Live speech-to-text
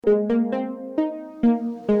Hey,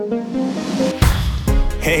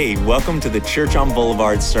 welcome to the Church on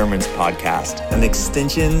Boulevard Sermons podcast, an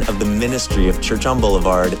extension of the ministry of Church on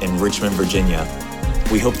Boulevard in Richmond, Virginia.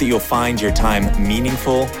 We hope that you'll find your time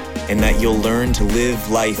meaningful and that you'll learn to live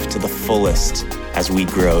life to the fullest as we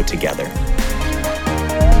grow together.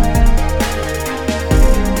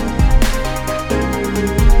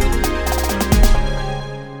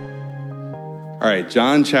 All right,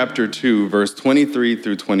 John chapter 2, verse 23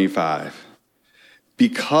 through 25.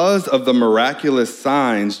 Because of the miraculous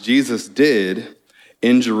signs Jesus did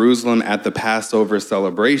in Jerusalem at the Passover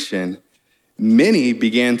celebration, many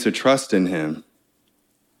began to trust in him.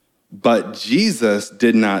 But Jesus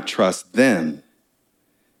did not trust them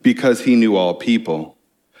because he knew all people.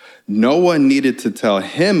 No one needed to tell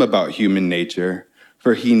him about human nature,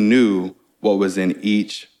 for he knew what was in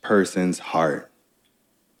each person's heart.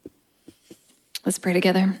 Let's pray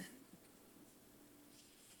together.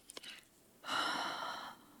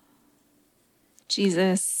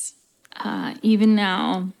 Jesus, even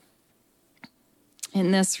now in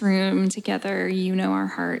this room together, you know our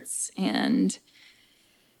hearts, and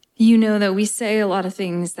you know that we say a lot of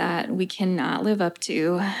things that we cannot live up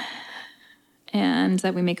to, and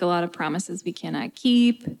that we make a lot of promises we cannot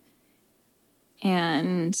keep.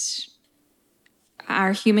 And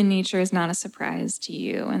our human nature is not a surprise to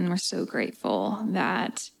you, and we're so grateful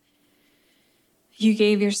that you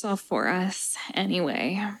gave yourself for us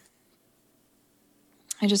anyway.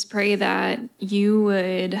 I just pray that you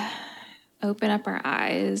would open up our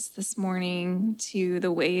eyes this morning to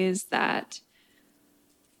the ways that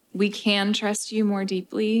we can trust you more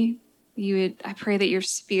deeply. I pray that your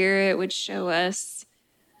Spirit would show us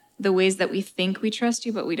the ways that we think we trust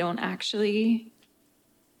you, but we don't actually.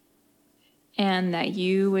 And that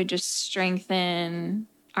you would just strengthen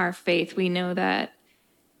our faith. We know that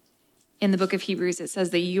in the book of Hebrews, it says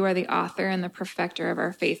that you are the author and the perfecter of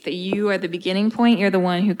our faith, that you are the beginning point. You're the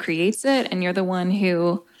one who creates it, and you're the one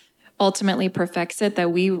who ultimately perfects it,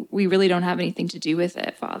 that we really don't have anything to do with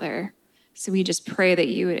it, Father. So we just pray that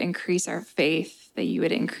you would increase our faith, that you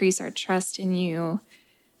would increase our trust in you,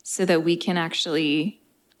 so that we can actually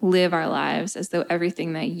live our lives as though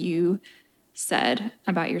everything that you said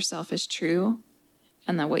about yourself is true,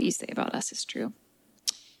 and that what you say about us is true.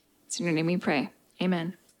 It's in your name we pray.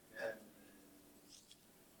 Amen.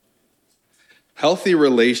 Healthy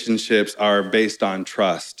relationships are based on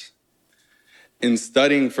trust. In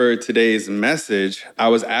studying for today's message, I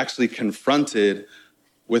was actually confronted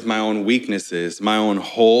with my own weaknesses, my own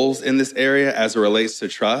holes in this area as it relates to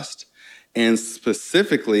trust. And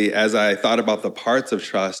specifically, as I thought about the parts of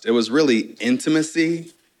trust, it was really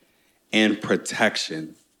intimacy and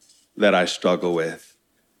protection that I struggle with.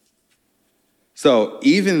 So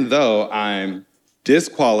even though I'm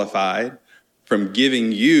disqualified from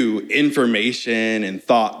giving you information and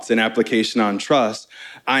thoughts and application on trust,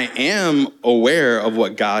 I am aware of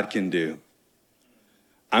what God can do.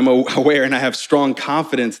 I'm aware and I have strong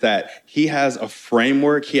confidence that he has a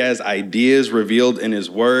framework, he has ideas revealed in his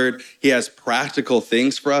word, he has practical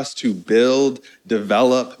things for us to build,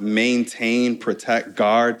 develop, maintain, protect,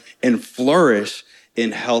 guard, and flourish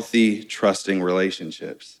in healthy, trusting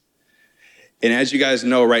relationships. And as you guys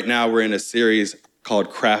know, right now we're in a series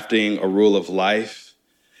called Crafting a Rule of Life.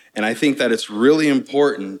 And I think that it's really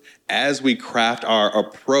important as we craft our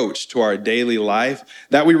approach to our daily life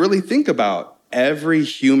that we really think about every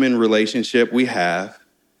human relationship we have,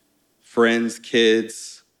 friends,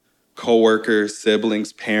 kids, coworkers,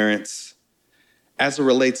 siblings, parents, as it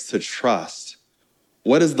relates to trust.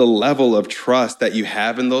 What is the level of trust that you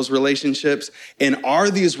have in those relationships? And are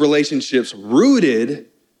these relationships rooted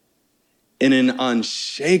in an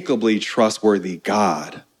unshakably trustworthy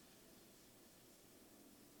God?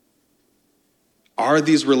 Are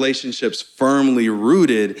these relationships firmly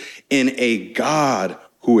rooted in a God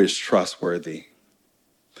who is trustworthy?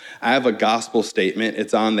 I have a gospel statement.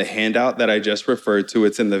 It's on the handout that I just referred to.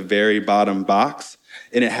 It's in the very bottom box,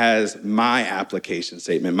 and it has my application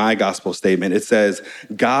statement, my gospel statement. It says,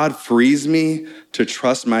 God frees me to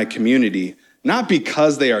trust my community, not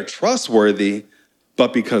because they are trustworthy,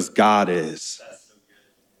 but because God is. That's so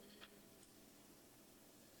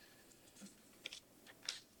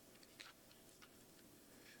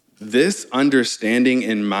good. This understanding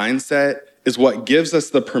and mindset is what gives us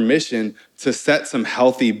the permission to set some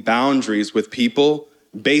healthy boundaries with people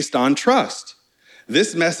based on trust.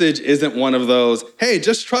 This message isn't one of those, hey,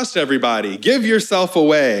 just trust everybody, give yourself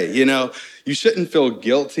away. You shouldn't feel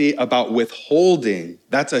guilty about withholding.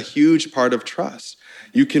 That's a huge part of trust.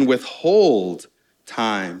 You can withhold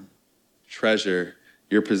time, treasure,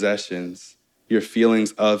 your possessions, your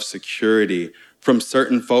feelings of security, from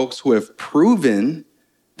certain folks who have proven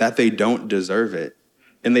that they don't deserve it.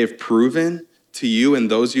 And they've proven to you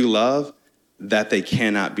and those you love that they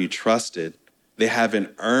cannot be trusted. They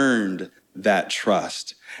haven't earned that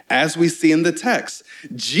trust. As we see in the text,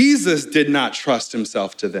 Jesus did not trust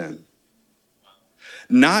himself to them,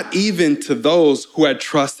 not even to those who had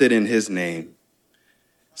trusted in his name.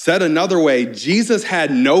 Said another way, Jesus had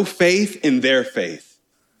no faith in their faith.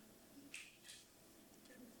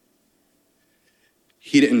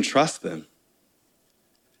 He didn't trust them.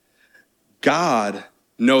 God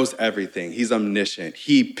knows everything. He's omniscient.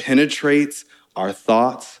 He penetrates our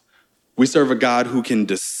thoughts. We serve a God who can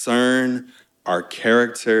discern our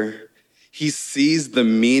character. He sees the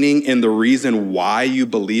meaning and the reason why you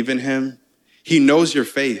believe in him. He knows your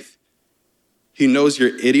faith. He knows your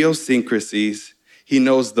idiosyncrasies. He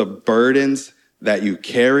knows the burdens that you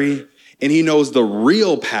carry. And he knows the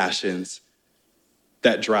real passions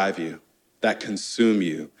that drive you, that consume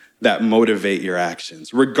you, that motivate your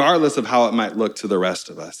actions, regardless of how it might look to the rest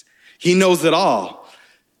of us. He knows it all.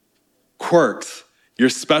 Quirks, your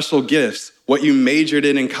special gifts, what you majored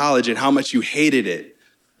in college and how much you hated it.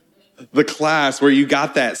 The class where you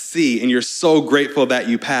got that C and you're so grateful that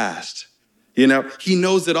you passed. You know, he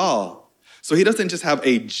knows it all. So he doesn't just have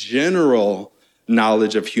a general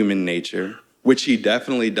knowledge of human nature, which he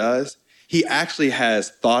definitely does. He actually has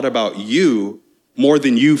thought about you more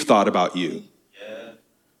than you've thought about you. Yeah.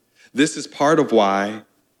 This is part of why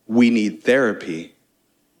we need therapy.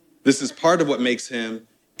 This is part of what makes him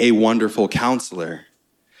a wonderful counselor,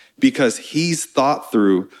 because he's thought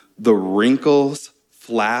through the wrinkles,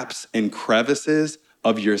 flaps, and crevices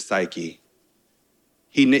of your psyche.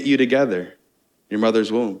 He knit you together in your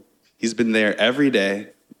mother's womb. He's been there every day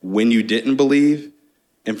when you didn't believe,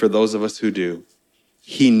 and for those of us who do.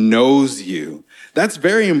 He knows you. That's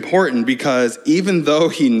very important, because even though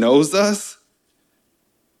he knows us,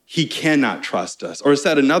 he cannot trust us. Or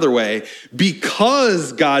said another way,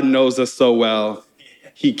 because God knows us so well,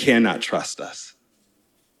 he cannot trust us.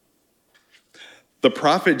 The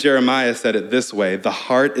prophet Jeremiah said it this way: the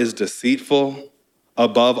heart is deceitful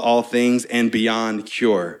above all things and beyond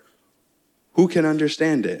cure. Who can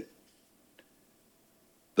understand it?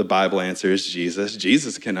 The Bible answer is Jesus.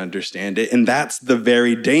 Jesus can understand it, and that's the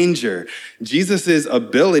very danger. Jesus'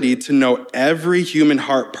 ability to know every human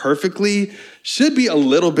heart perfectly should be a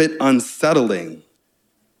little bit unsettling.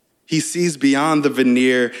 He sees beyond the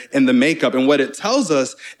veneer and the makeup, and what it tells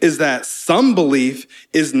us is that some belief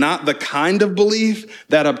is not the kind of belief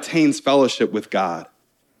that obtains fellowship with God.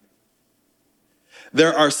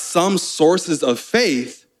 There are some sources of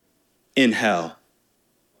faith in hell.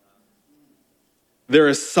 There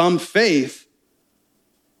is some faith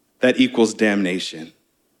that equals damnation.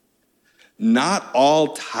 Not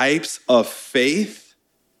all types of faith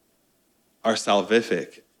are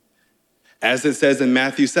salvific. As it says in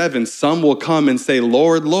Matthew 7, some will come and say,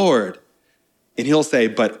 Lord, Lord. And he'll say,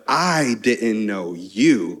 but I didn't know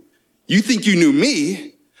you. You think you knew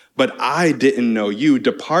me, but I didn't know you.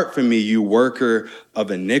 Depart from me, you worker of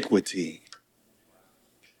iniquity.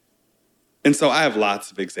 And so I have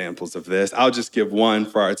lots of examples of this. I'll just give one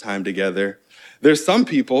for our time together. There's some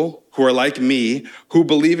people who are like me who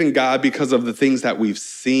believe in God because of the things that we've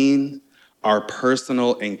seen, our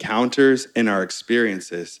personal encounters, and our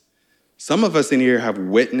experiences. Some of us in here have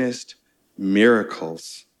witnessed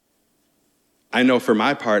miracles. I know for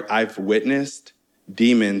my part, I've witnessed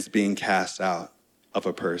demons being cast out of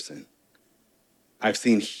a person. I've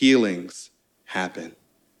seen healings happen.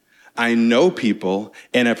 I know people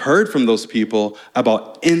and have heard from those people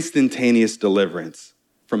about instantaneous deliverance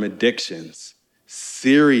from addictions,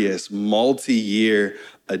 serious multi-year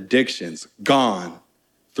addictions, gone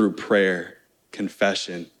through prayer,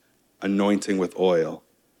 confession, anointing with oil.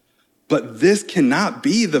 But this cannot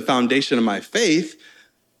be the foundation of my faith.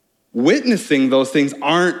 Witnessing those things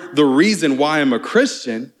aren't the reason why I'm a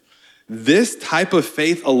Christian. This type of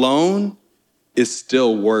faith alone is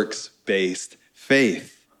still works-based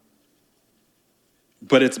faith.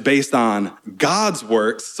 But it's based on God's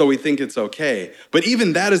works, so we think it's okay. But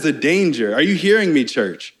even that is a danger. Are you hearing me,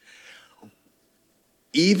 church?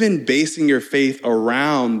 Even basing your faith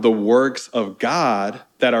around the works of God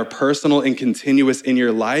that are personal and continuous in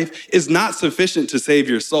your life is not sufficient to save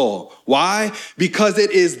your soul. Why? Because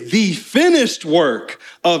it is the finished work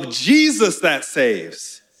of Jesus that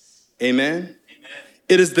saves. Amen?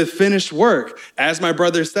 It is the finished work. As my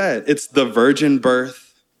brother said, it's the virgin birth.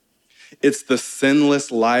 It's the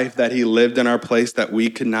sinless life that he lived in our place that we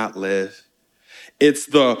could not live. It's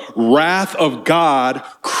the wrath of God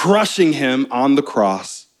crushing him on the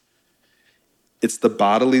cross. It's the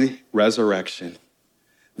bodily resurrection.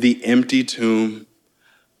 the empty tomb,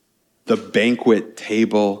 the banquet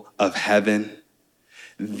table of heaven.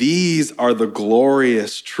 These are the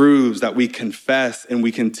glorious truths that we confess and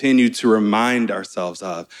we continue to remind ourselves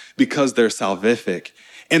of because they're salvific.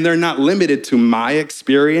 And they're not limited to my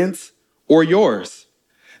experience or yours.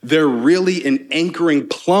 They're really an anchoring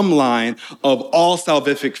plumb line of all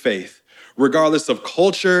salvific faith, regardless of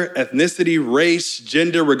culture, ethnicity, race,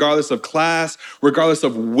 gender, regardless of class, regardless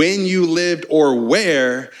of when you lived or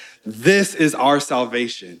where. This is our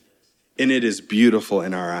salvation, and it is beautiful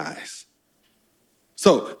in our eyes.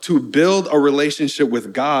 So to build a relationship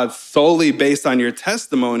with God solely based on your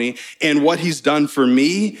testimony and what he's done for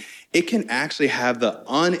me, it can actually have the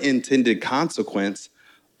unintended consequence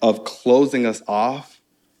of closing us off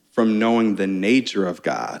from knowing the nature of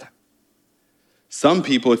God. Some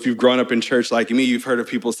people, if you've grown up in church like me, you've heard of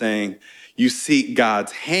people saying, you seek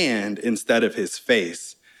God's hand instead of his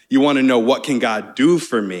face. You want to know, what can God do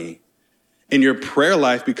for me? And your prayer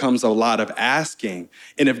life becomes a lot of asking.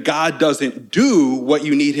 And if God doesn't do what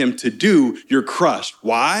you need him to do, you're crushed.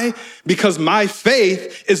 Why? Because my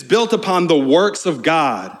faith is built upon the works of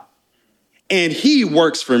God. And he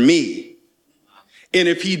works for me. And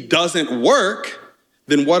if he doesn't work,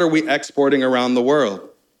 then what are we exporting around the world?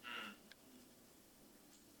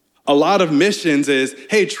 A lot of missions is,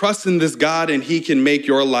 hey, trust in this God and he can make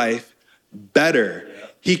your life better.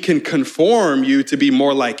 He can conform you to be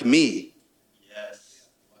more like me.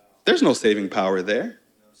 There's no saving power there.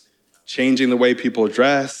 Changing the way people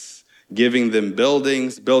dress, giving them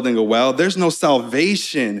buildings, building a well. There's no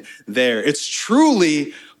salvation there. It's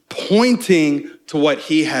truly pointing to what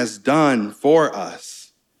he has done for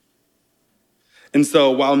us. And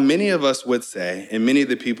so while many of us would say, and many of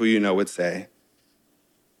the people you know would say,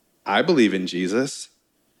 I believe in Jesus,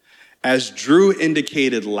 as Drew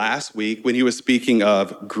indicated last week when he was speaking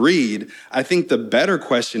of greed, I think the better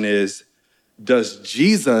question is, does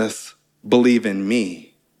Jesus believe in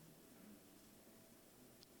me?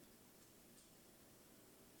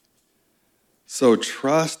 So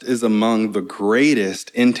trust is among the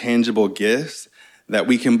greatest intangible gifts that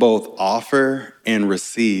we can both offer and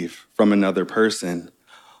receive from another person.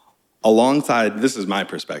 Alongside, this is my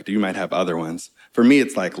perspective, you might have other ones. For me,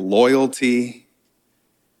 it's like loyalty,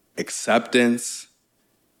 acceptance,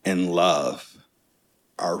 and love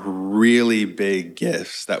are really big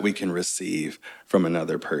gifts that we can receive from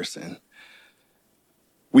another person.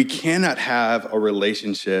 We cannot have a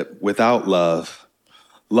relationship without love.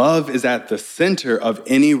 Love is at the center of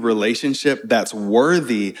any relationship that's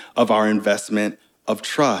worthy of our investment of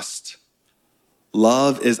trust.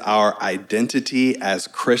 Love is our identity as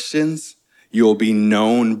Christians. You'll be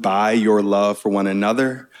known by your love for one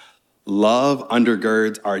another. Love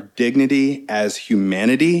undergirds our dignity as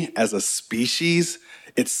humanity, as a species.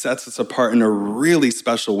 It sets us apart in a really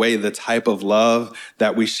special way, the type of love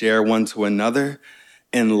that we share one to another.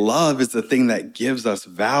 And love is the thing that gives us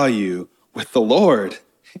value with the Lord.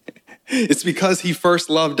 It's because he first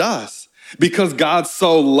loved us, because God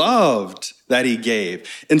so loved that he gave.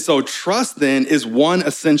 And so trust then is one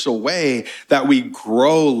essential way that we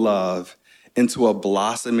grow love into a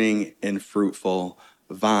blossoming and fruitful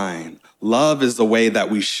vine. Love is the way that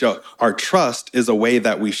we show, our trust is a way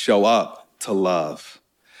that we show up to love.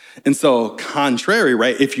 And so contrary,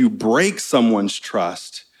 right? If you break someone's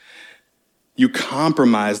trust, you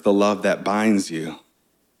compromise the love that binds you.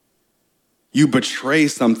 You betray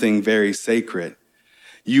something very sacred.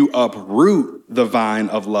 You uproot the vine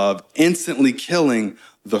of love, instantly killing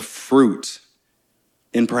the fruit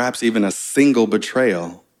in perhaps even a single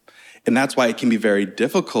betrayal. And that's why it can be very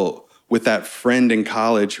difficult with that friend in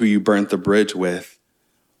college who you burnt the bridge with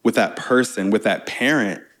that person, with that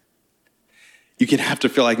parent. You can have to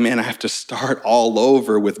feel like, man, I have to start all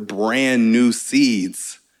over with brand new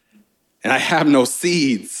seeds. And I have no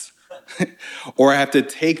seeds. Or I have to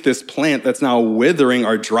take this plant that's now withering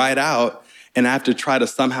or dried out, and I have to try to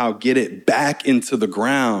somehow get it back into the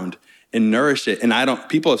ground and nourish it. And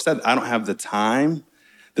people have said, I don't have the time.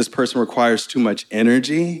 This person requires too much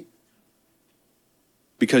energy,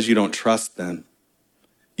 because you don't trust them.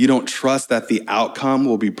 You don't trust that the outcome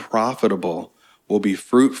will be profitable, will be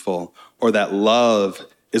fruitful, or that love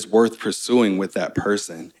is worth pursuing with that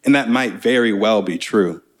person. And that might very well be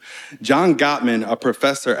true. John Gottman, a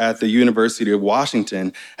professor at the University of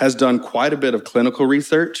Washington, has done quite a bit of clinical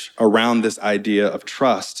research around this idea of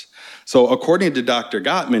trust. So according to Dr.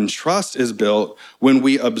 Gottman, trust is built when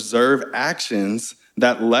we observe actions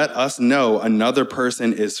that let us know another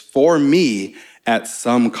person is for me at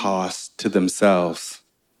some cost to themselves.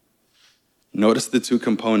 Notice the two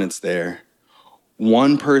components there.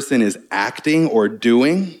 One person is acting or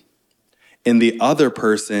doing, and the other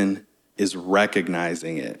person is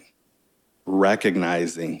recognizing it,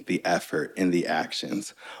 recognizing the effort and the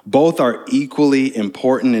actions. Both are equally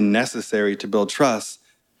important and necessary to build trust.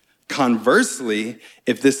 Conversely,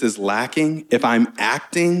 if this is lacking, if I'm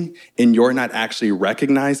acting and you're not actually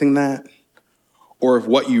recognizing that, or if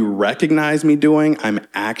what you recognize me doing, I'm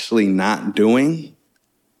actually not doing,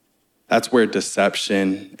 that's where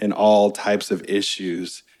deception and all types of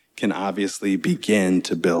issues can obviously begin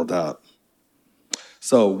to build up.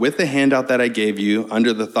 So with the handout that I gave you,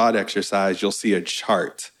 under the thought exercise, you'll see a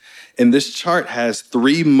chart. And this chart has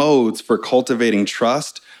 3 modes for cultivating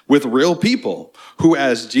trust with real people who,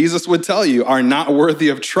 as Jesus would tell you, are not worthy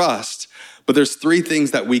of trust. But there's 3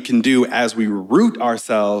 things that we can do as we root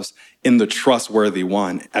ourselves in the trustworthy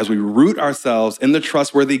one, as we root ourselves in the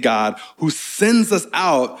trustworthy God who sends us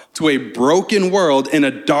out to a broken world in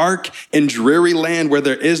a dark and dreary land where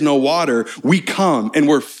there is no water. We come and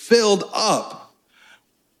we're filled up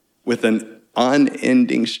with an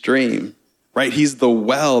unending stream, right? He's the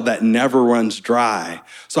well that never runs dry.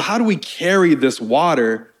 So how do we carry this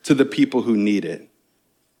water to the people who need it?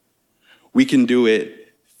 We can do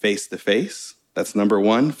it face-to-face. That's number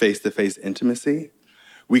 1, face-to-face intimacy.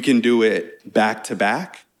 We can do it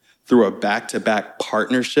back-to-back through a back-to-back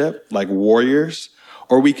partnership like warriors,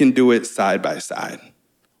 or we can do it side-by-side,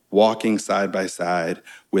 walking side-by-side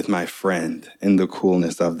with my friend in the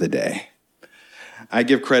coolness of the day. I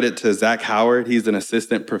give credit to Zach Howard. He's an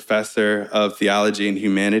assistant professor of theology and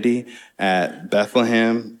humanity at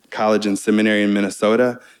Bethlehem College and Seminary in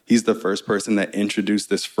Minnesota. He's the first person that introduced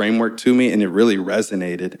this framework to me, and it really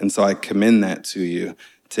resonated. And so I commend that to you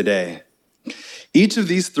today. Each of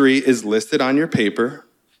these 3 is listed on your paper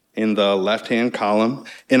in the left-hand column,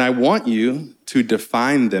 and I want you to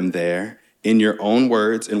define them there in your own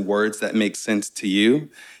words and words that make sense to you.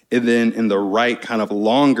 And then in the right kind of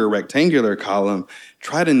longer rectangular column,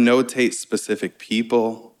 try to notate specific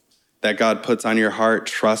people that God puts on your heart,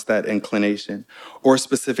 trust that inclination, or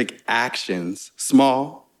specific actions,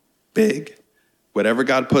 small, big, whatever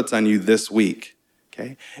God puts on you this week,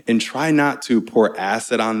 okay? And try not to pour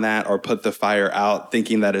acid on that or put the fire out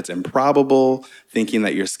thinking that it's improbable, thinking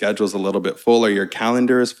that your schedule's a little bit full or your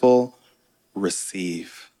calendar is full.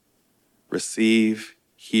 Receive,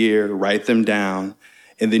 hear, write them down.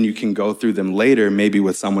 And then you can go through them later, maybe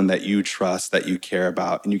with someone that you trust, that you care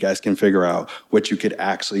about, and you guys can figure out what you could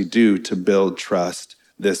actually do to build trust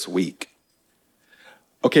this week.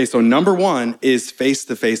 Okay, so number 1 is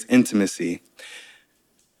face-to-face intimacy.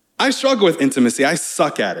 I struggle with intimacy. I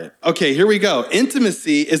suck at it. Okay, here we go.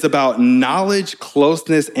 Intimacy is about knowledge,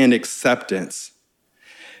 closeness, and acceptance.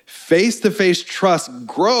 Face-to-face trust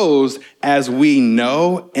grows as we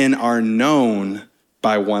know and are known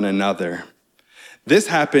by one another. This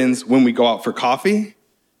happens when we go out for coffee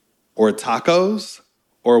or tacos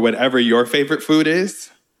or whatever your favorite food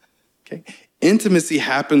is. Okay. Intimacy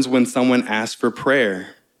happens when someone asks for prayer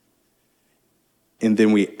and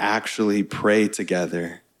then we actually pray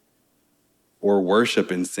together or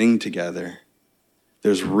worship and sing together.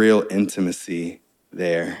 There's real intimacy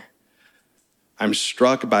there. I'm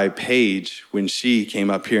struck by Paige when she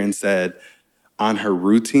came up here and said, on her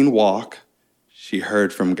routine walk, she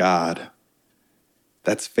heard from God.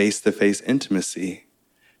 That's face-to-face intimacy.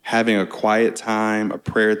 Having a quiet time, a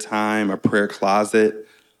prayer closet,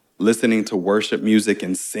 listening to worship music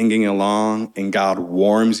and singing along, and God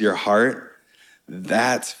warms your heart.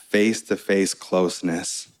 That's face-to-face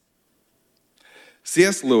closeness.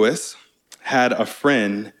 C.S. Lewis had a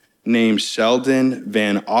friend named Sheldon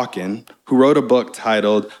Van Auken who wrote a book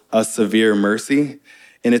titled A Severe Mercy,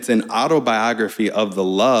 and it's an autobiography of the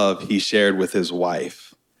love he shared with his wife.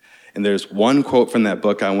 And there's one quote from that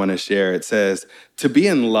book I want to share. It says, "To be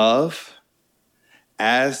in love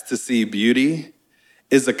as to see beauty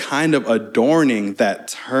is a kind of adorning that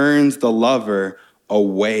turns the lover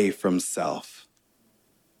away from self."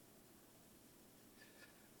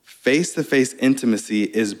 Face-to-face intimacy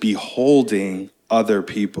is beholding other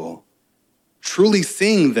people, truly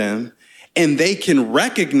seeing them, and they can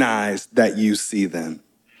recognize that you see them.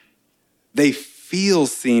 They feel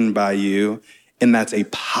seen by you, and that's a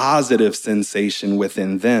positive sensation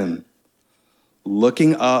within them.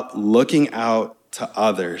 Looking up, looking out to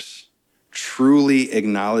others, truly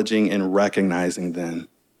acknowledging and recognizing them.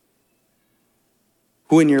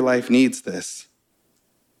 Who in your life needs this?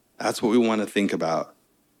 That's what we want to think about.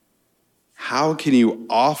 How can you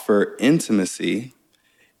offer intimacy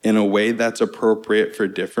in a way that's appropriate for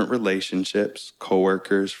different relationships,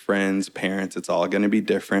 coworkers, friends, parents? It's all going to be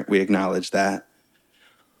different. We acknowledge that.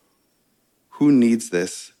 Who needs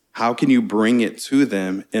this? How can you bring it to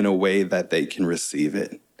them in a way that they can receive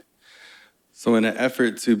it? So in an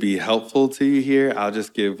effort to be helpful to you here, I'll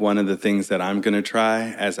just give one of the things that I'm going to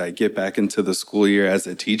try as I get back into the school year as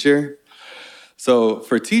a teacher. So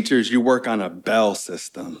for teachers, you work on a bell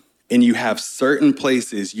system, and you have certain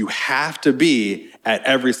places you have to be at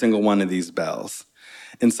every single one of these bells.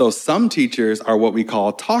 And so some teachers are what we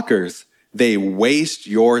call talkers. They waste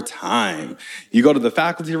your time. You go to the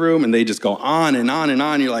faculty room and they just go on and on and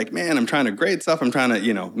on. You're like, man, I'm trying to grade stuff. I'm trying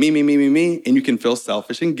to, me. And you can feel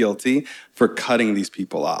selfish and guilty for cutting these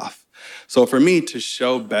people off. So for me to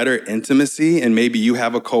show better intimacy, and maybe you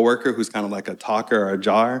have a coworker who's kind of like a talker or a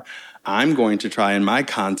jar, I'm going to try in my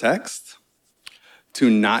context to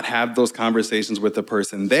not have those conversations with the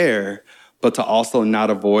person there, but to also not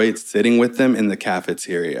avoid sitting with them in the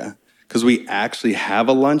cafeteria. Because we actually have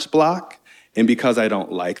a lunch block. And because I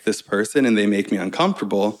don't like this person and they make me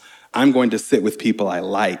uncomfortable, I'm going to sit with people I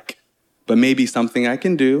like. But maybe something I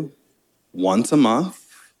can do once a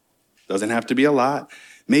month, doesn't have to be a lot.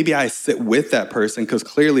 Maybe I sit with that person because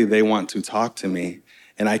clearly they want to talk to me,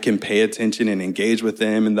 and I can pay attention and engage with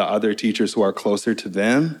them and the other teachers who are closer to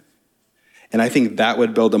them. And I think that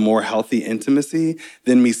would build a more healthy intimacy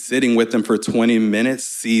than me sitting with them for 20 minutes,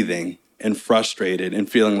 seething and frustrated and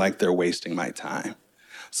feeling like they're wasting my time.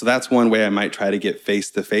 So that's one way I might try to get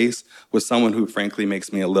face-to-face with someone who frankly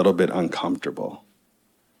makes me a little bit uncomfortable.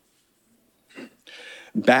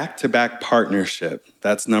 Back-to-back partnership.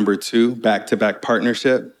 That's number 2, back-to-back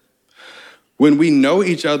partnership. When we know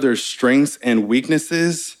each other's strengths and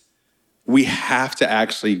weaknesses, we have to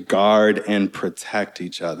actually guard and protect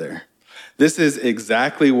each other. This is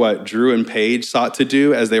exactly what Drew and Paige sought to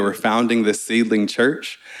do as they were founding the Seedling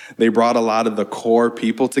Church. They brought a lot of the core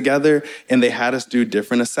people together, and they had us do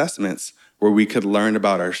different assessments where we could learn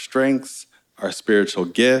about our strengths, our spiritual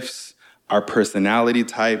gifts, our personality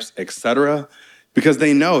types, etc. Because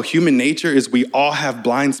they know human nature is we all have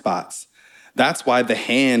blind spots. That's why the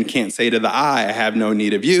hand can't say to the eye, I have no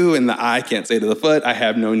need of you, and the eye can't say to the foot, I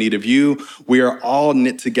have no need of you. We are all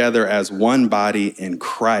knit together as one body in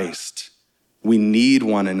Christ. We need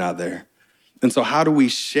one another. And so how do we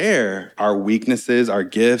share our weaknesses, our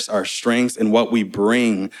gifts, our strengths, and what we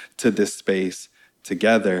bring to this space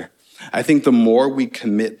together? I think the more we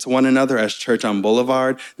commit to one another as Church on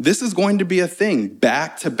Boulevard, this is going to be a thing,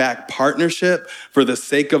 back-to-back partnership for the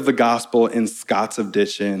sake of the gospel in Scotts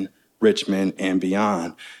Addition, Richmond, and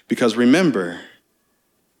beyond. Because remember,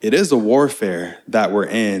 it is a warfare that we're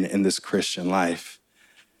in this Christian life.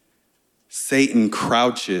 Satan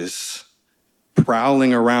crouches,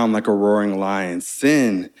 prowling around like a roaring lion.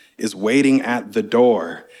 Sin is waiting at the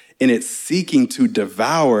door, and it's seeking to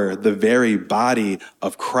devour the very body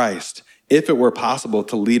of Christ, if it were possible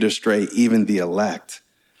to lead astray even the elect.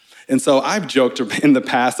 And so I've joked in the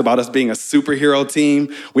past about us being a superhero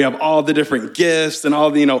team. We have all the different gifts and all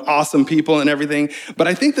the, awesome people and everything. But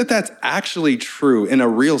I think that that's actually true in a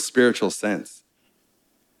real spiritual sense.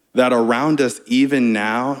 That around us, even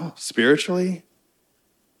now, spiritually,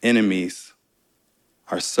 enemies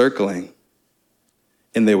are circling,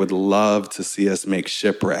 and they would love to see us make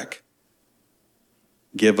shipwreck,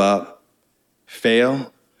 give up,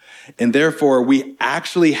 fail. And therefore, we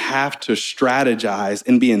actually have to strategize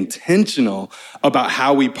and be intentional about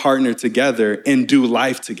how we partner together and do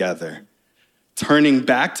life together. Turning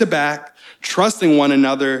back to back, trusting one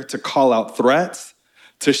another to call out threats,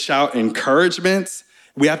 to shout encouragements.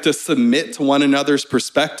 We have to submit to one another's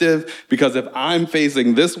perspective, because if I'm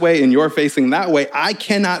facing this way and you're facing that way, I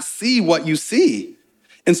cannot see what you see.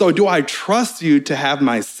 And so do I trust you to have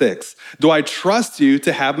my 6? Do I trust you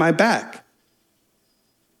to have my back?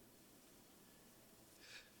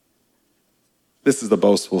 This is the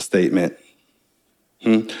boastful statement.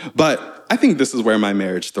 But I think this is where my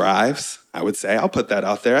marriage thrives, I would say. I'll put that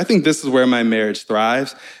out there. I think this is where my marriage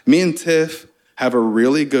thrives. Me and Tiff have a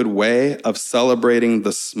really good way of celebrating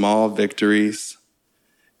the small victories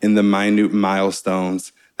and the minute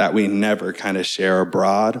milestones that we never kind of share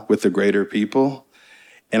abroad with the greater people.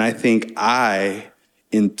 And I think I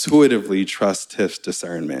intuitively trust Tiff's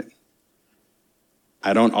discernment.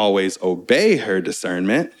 I don't always obey her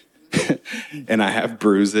discernment, and I have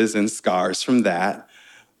bruises and scars from that.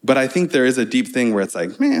 But I think there is a deep thing where it's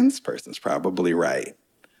like, man, this person's probably right.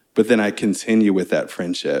 But then I continue with that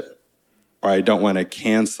friendship. Or I don't want to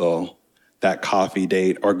cancel that coffee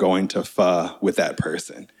date or going to pho with that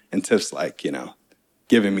person. And Tiff's like,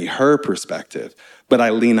 giving me her perspective, but I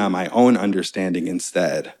lean on my own understanding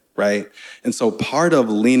instead, right? And so part of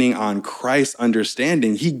leaning on Christ's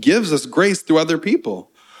understanding, he gives us grace through other people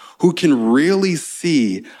who can really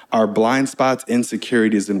see our blind spots,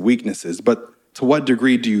 insecurities, and weaknesses. But To what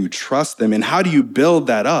degree do you trust them? And how do you build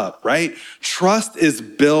that up, right? Trust is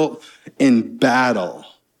built in battle.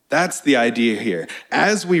 That's the idea here.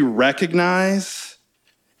 As we recognize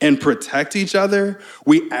and protect each other,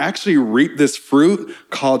 we actually reap this fruit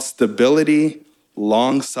called stability,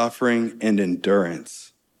 long-suffering, and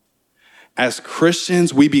endurance. As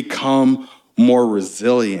Christians, we become more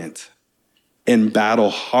resilient and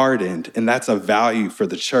battle-hardened, and that's a value for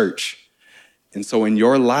the church. And so in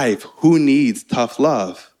your life, who needs tough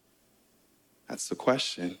love? That's the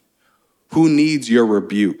question. Who needs your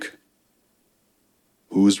rebuke?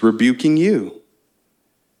 Who's rebuking you?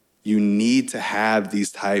 You need to have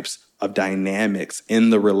these types of dynamics in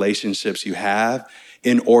the relationships you have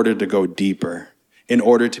in order to go deeper, in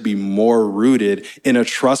order to be more rooted in a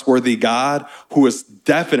trustworthy God who is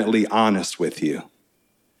definitely honest with you.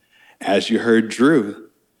 As you heard Drew,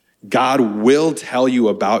 God will tell you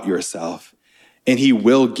about yourself, and he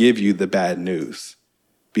will give you the bad news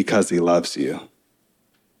because he loves you.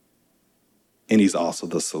 And he's also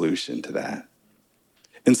the solution to that.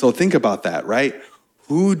 And so think about that, right?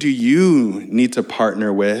 Who do you need to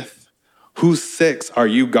partner with? Whose six are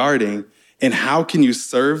you guarding? And how can you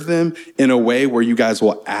serve them in a way where you guys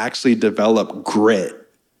will actually develop grit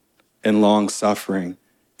and long suffering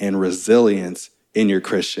and resilience in your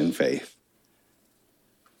Christian faith?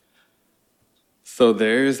 So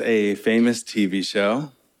there's a famous TV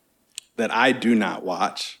show that I do not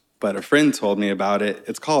watch, but a friend told me about it.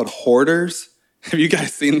 It's called Hoarders. Have you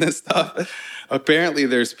guys seen this stuff? Apparently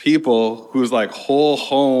there's people whose like whole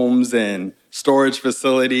homes and storage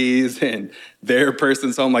facilities and their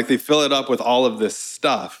person's home, like they fill it up with all of this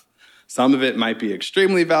stuff. Some of it might be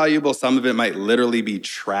extremely valuable. Some of it might literally be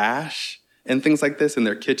trash and things like this in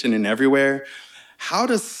their kitchen and everywhere. How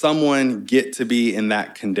does someone get to be in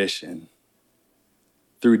that condition?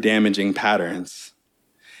 Through damaging patterns.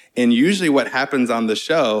 And usually what happens on the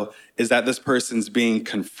show is that this person's being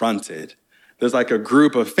confronted. There's like a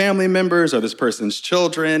group of family members or this person's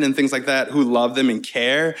children and things like that who love them and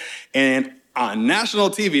care. And on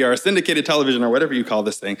national TV or syndicated television or whatever you call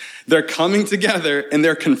this thing, they're coming together and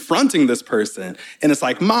they're confronting this person. And it's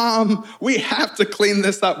like, Mom, we have to clean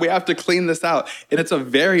this up. We have to clean this out. And it's a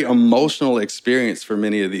very emotional experience for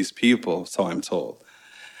many of these people, so I'm told.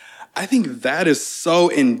 I think that is so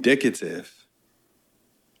indicative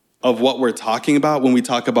of what we're talking about when we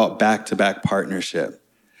talk about back-to-back partnership.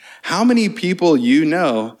 How many people you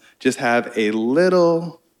know just have a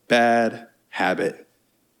little bad habit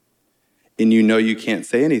and you know you can't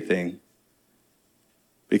say anything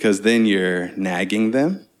because then you're nagging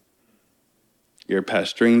them, you're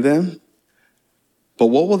pestering them, but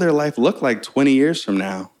what will their life look like 20 years from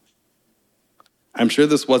now? I'm sure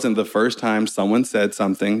this wasn't the first time someone said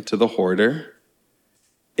something to the hoarder.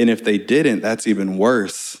 And if they didn't, that's even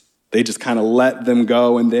worse. They just kind of let them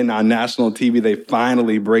go. And then on national TV, they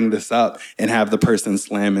finally bring this up and have the person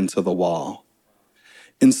slam into the wall.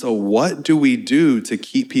 And so what do we do to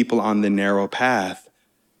keep people on the narrow path?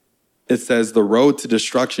 It says the road to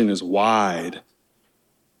destruction is wide,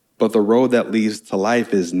 but the road that leads to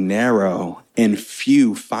life is narrow and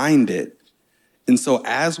few find it. And so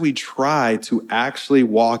as we try to actually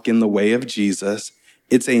walk in the way of Jesus,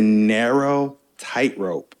 it's a narrow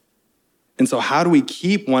tightrope. And so how do we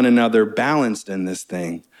keep one another balanced in this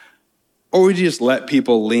thing? Or we just let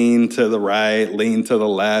people lean to the right, lean to the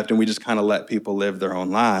left, and we just kind of let people live their own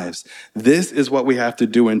lives. This is what we have to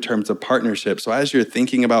do in terms of partnership. So as you're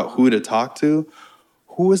thinking about who to talk to,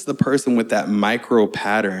 who is the person with that micro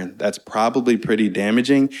pattern that's probably pretty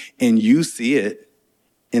damaging, and you see it,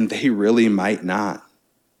 and they really might not?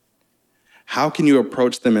 How can you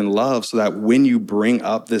approach them in love so that when you bring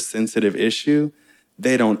up this sensitive issue,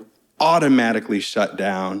 they don't automatically shut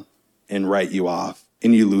down and write you off,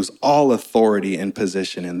 and you lose all authority and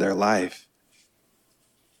position in their life?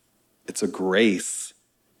 It's a grace.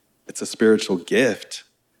 It's a spiritual gift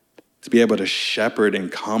to be able to shepherd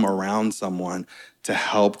and come around someone to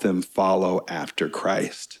help them follow after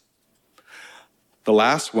Christ. The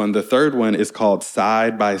last one, the third one, is called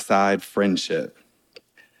side-by-side friendship.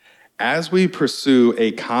 As we pursue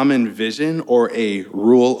a common vision or a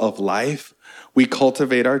rule of life, we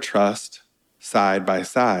cultivate our trust side by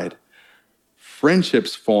side.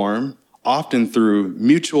 Friendships form often through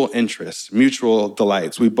mutual interests, mutual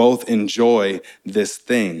delights. We both enjoy this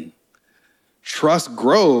thing. Trust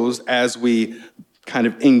grows as we kind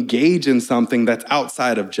of engage in something that's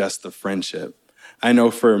outside of just the friendship. I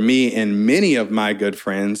know for me and many of my good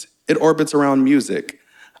friends, it orbits around music.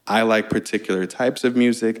 I like particular types of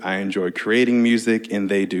music. I enjoy creating music, and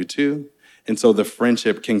they do too. And so the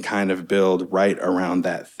friendship can kind of build right around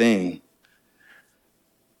that thing.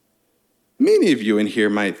 Many of you in here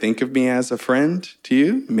might think of me as a friend to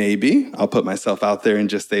you, maybe. I'll put myself out there and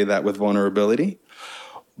just say that with vulnerability.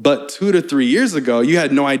 But 2 to 3 years ago, you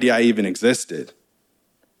had no idea I even existed.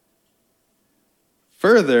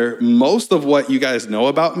 Further, most of what you guys know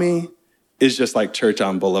about me is just like Church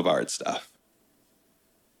on Boulevard stuff.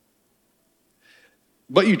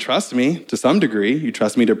 But you trust me to some degree. You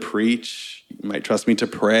trust me to preach. You might trust me to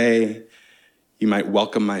pray. You might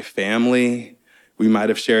welcome my family. We might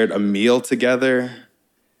have shared a meal together.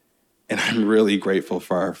 And I'm really grateful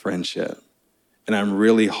for our friendship. And I'm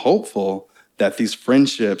really hopeful that these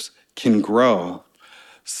friendships can grow.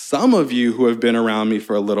 Some of you who have been around me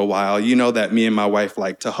for a little while, you know that me and my wife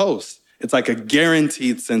like to host. It's like a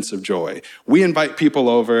guaranteed sense of joy. We invite people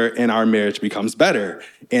over and our marriage becomes better.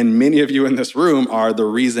 And many of you in this room are the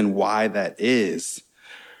reason why that is.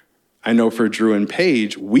 I know for Drew and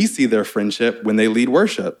Paige, we see their friendship when they lead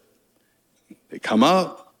worship. They come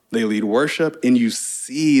up, they lead worship, and you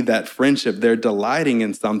see that friendship. They're delighting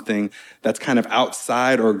in something that's kind of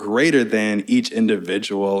outside or greater than each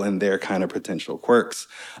individual and their kind of potential quirks.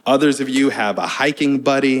 Others of you have a hiking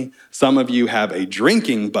buddy. Some of you have a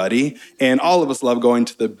drinking buddy. And all of us love going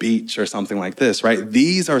to the beach or something like this, right?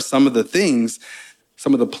 These are some of the things,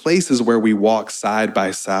 some of the places where we walk side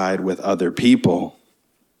by side with other people.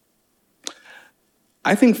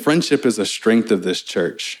 I think friendship is a strength of this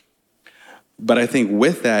church. But I think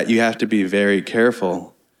with that, you have to be very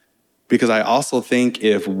careful, because I also think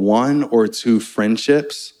if 1 or 2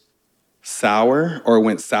 friendships sour or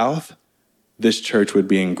went south, this church would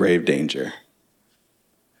be in grave danger.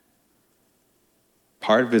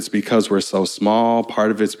 Part of it's because we're so small.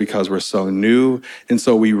 Part of it's because we're so new. And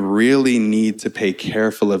so we really need to pay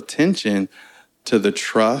careful attention to the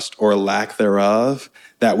trust or lack thereof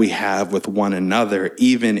that we have with one another,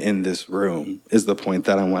 even in this room, is the point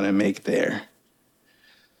that I want to make there.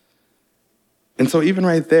 And so even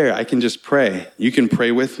right there, I can just pray. You can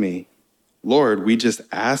pray with me. Lord, we just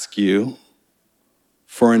ask you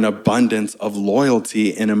for an abundance of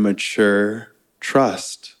loyalty and a mature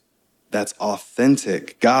trust that's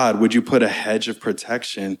authentic. God, would you put a hedge of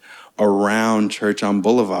protection around Church on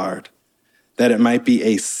Boulevard, that it might be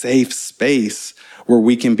a safe space where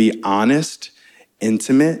we can be honest,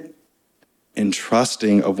 intimate, and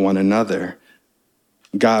trusting of one another.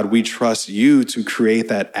 God, we trust you to create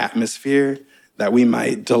that atmosphere that we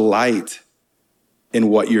might delight in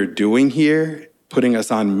what you're doing here, putting us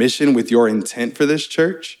on mission with your intent for this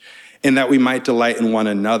church, and that we might delight in one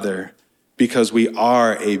another because we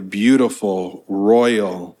are a beautiful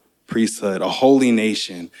royal priesthood, a holy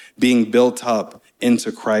nation being built up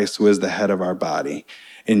into Christ, who is the head of our body.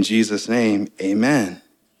 In Jesus' name, amen.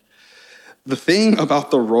 The thing about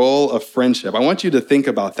the role of friendship, I want you to think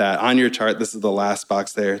about that on your chart. This is the last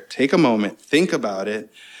box there. Take a moment, think about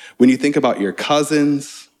it. When you think about your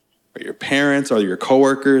cousins or your parents or your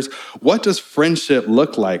coworkers, what does friendship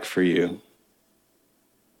look like for you?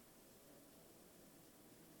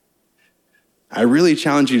 I really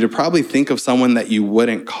challenge you to probably think of someone that you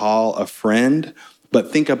wouldn't call a friend,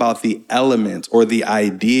 but think about the element or the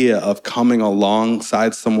idea of coming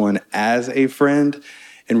alongside someone as a friend,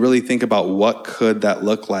 and really think about what could that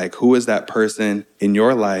look like? Who is that person in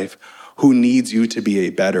your life who needs you to be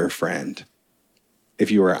a better friend, if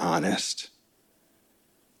you are honest?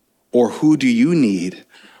 Or who do you need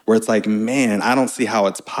where it's like, man, I don't see how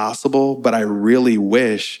it's possible, but I really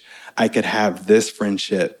wish I could have this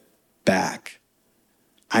friendship back.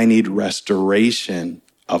 I need restoration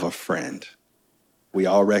of a friend. We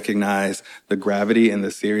all recognize the gravity and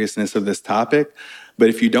the seriousness of this topic, but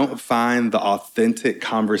if you don't find the authentic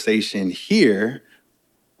conversation here,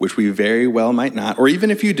 which we very well might not, or even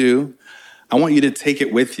if you do, I want you to take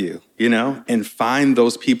it with you, and find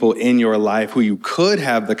those people in your life who you could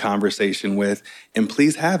have the conversation with, and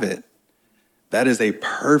please have it. That is a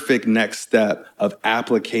perfect next step of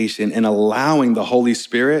application and allowing the Holy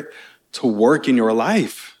Spirit to work in your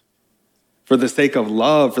life for the sake of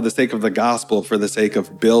love, for the sake of the gospel, for the sake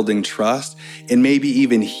of building trust, and maybe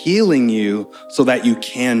even healing you so that you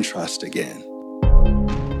can trust again.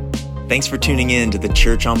 Thanks for tuning in to the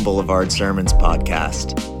Church on Boulevard Sermons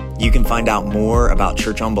podcast. You can find out more about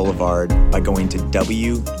Church on Boulevard by going to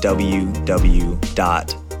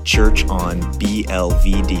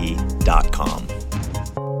www.churchonblvd.com.